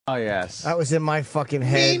Oh, yes. That was in my fucking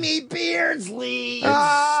head. Mimi Beardsley.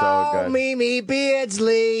 It's so good. Mimi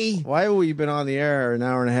Beardsley. Why have we been on the air an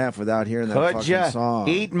hour and a half without hearing that Could fucking you song?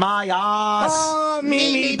 eat my ass? Oh,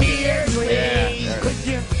 Mimi Beardsley. Yeah. Could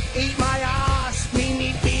you eat my ass,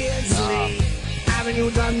 Mimi Beardsley? Haven't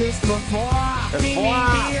you done this before?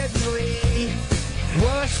 Mimi Beardsley.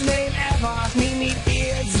 Worst name ever, Mimi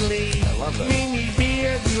Beardsley. I love that. Mimi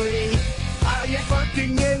Beardsley. Are you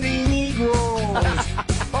fucking any Negroes?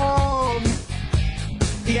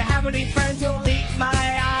 Do you have any friends who'll eat my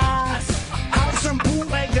ass? Have some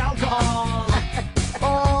bootleg alcohol.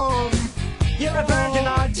 You're a virgin,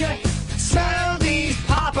 aren't you? Smell these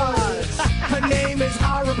poppers. Her name is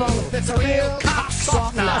horrible. That's a real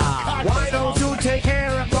cocksucker. Why don't you take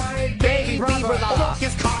care of my baby brother? Look,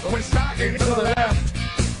 his cock went back into the left.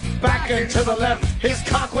 Back into the left. His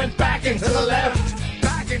cock went back into the left.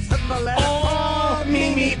 Back into the left. Oh,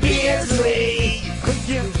 Mimi Beardsley. Could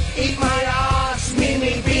you eat my ass,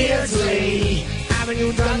 Mimi Beardsley? Haven't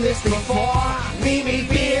you done this before? Mimi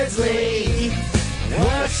Beardsley.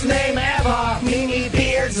 Worst name ever, Mimi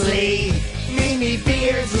Beardsley. Mimi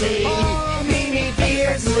Beardsley. Oh, Mimi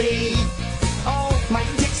Beardsley. Oh, my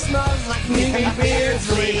dick smells like Mimi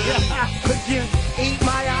Beardsley. Could you eat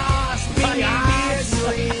my ass, Mimi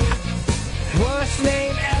Beardsley? Worst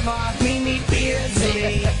name ever, Mimi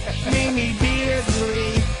Beardsley. Mimi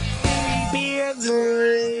Beardsley. Mimi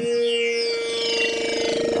Beardsley.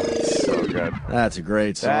 So good. That's a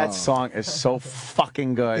great song. That song is so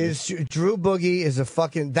fucking good. Dru Boogie is a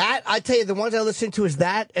fucking... That, I tell you, the ones I listen to is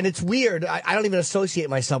that, and it's weird. I don't even associate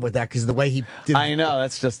myself with that because of the way he did... I know,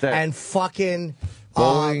 that's just it. And fucking...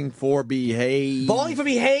 Bowling for Behave. Bowling for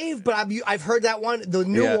Behave, but I've heard that one. The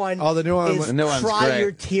new one. Oh, the new one. Is The new one's Cry great.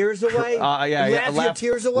 Your Tears Away. Yeah, Laugh Your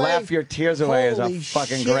Tears Away. Laugh Your Tears Away is a Holy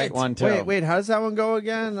fucking shit. great one, too. Wait, how does that one go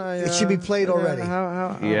again? It should be played already.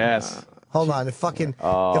 Yes. Hold on, if fucking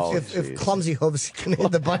Oh, if Clumsy Hooves can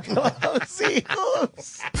hit the button. Clumsy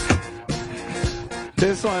Hooves.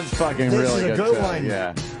 This one's fucking This really is a good, good too. one.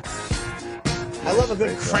 Yeah. I love a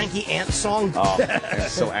good cranky ant song. Oh,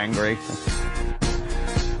 it's so angry.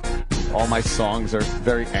 All my songs are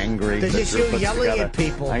very angry. They're that just Drew you puts yelling together. at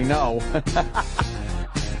people. I know.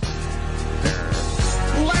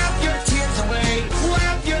 Laugh your tears away.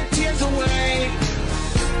 Laugh your tears away.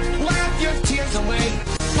 Laugh your tears away.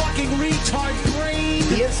 Fucking retard brain.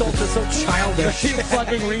 The insults are so childish. You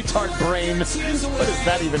fucking retard brain. What does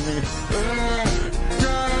that even mean?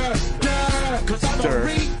 Cause I'm a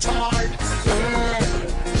retard.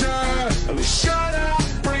 Shut up,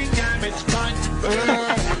 brain damage cunt.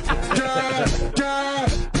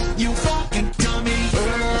 You fucking dummy.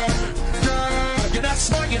 You're not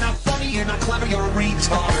smart, you're not funny, you're not clever, you're a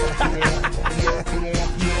retard.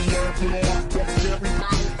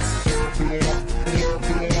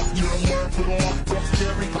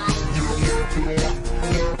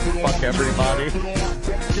 Fuck everybody.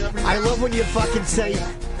 I love when you fucking say,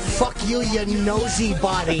 "Fuck you, you nosy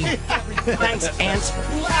body." Thanks,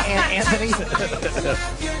 Anthony.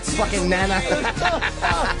 Fucking Nana.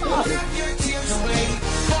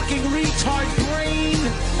 Fucking retard brain.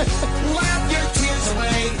 Laugh your tears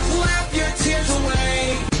away. Laugh your tears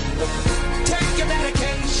away. Take your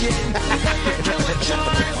medication.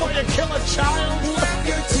 Before you kill a child. Laugh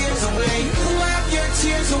your tears away. Laugh your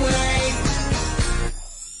tears away.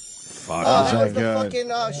 Fuck, That is was that the good? fucking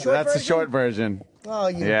short That's version? the short version. Oh,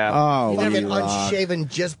 you, Yeah. Oh, you never we get rock. unshaven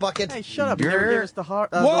jizz bucket. Hey, shut up. You never gave us the, the long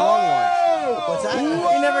Whoa! What's that? ones.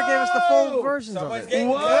 You never gave us the full versions of it.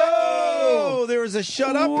 Whoa! There was a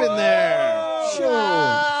shut up in there. Shut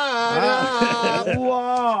up.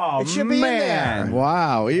 Wow, It should be in man. there.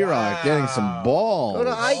 Wow, E-Rock getting some balls. Go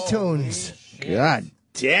to iTunes. God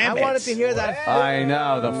damn I it. wanted to hear that. I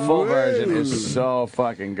know, the full version is so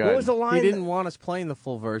fucking good. What was the line? He didn't want us playing the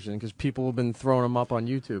full version because people have been throwing them up on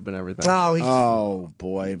YouTube and everything. Oh, Oh,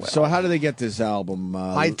 boy. So how do they get this album?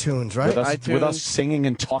 iTunes, right? with us singing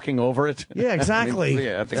and talking over it? Yeah, exactly. I mean,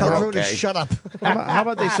 yeah, I think Tell we're Drew to okay. shut up. How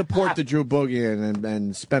about they support the Dru Boogie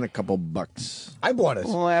and spend a couple bucks? I bought it.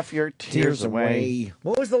 Laugh your tears away.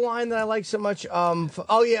 What was the line that I liked so much?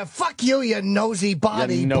 Oh yeah, fuck you, you nosy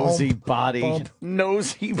body. You nosy bump. body. Bump. Nosy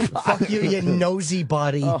body. Fuck you, you nosy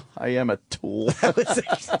body. Oh, I am a tool.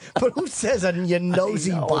 But who says a you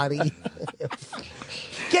nosy body?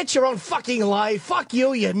 Get your own fucking life. Fuck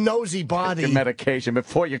you, you nosy body. Your medication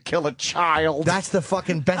before you kill a child. That's the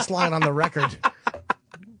fucking best line on the record.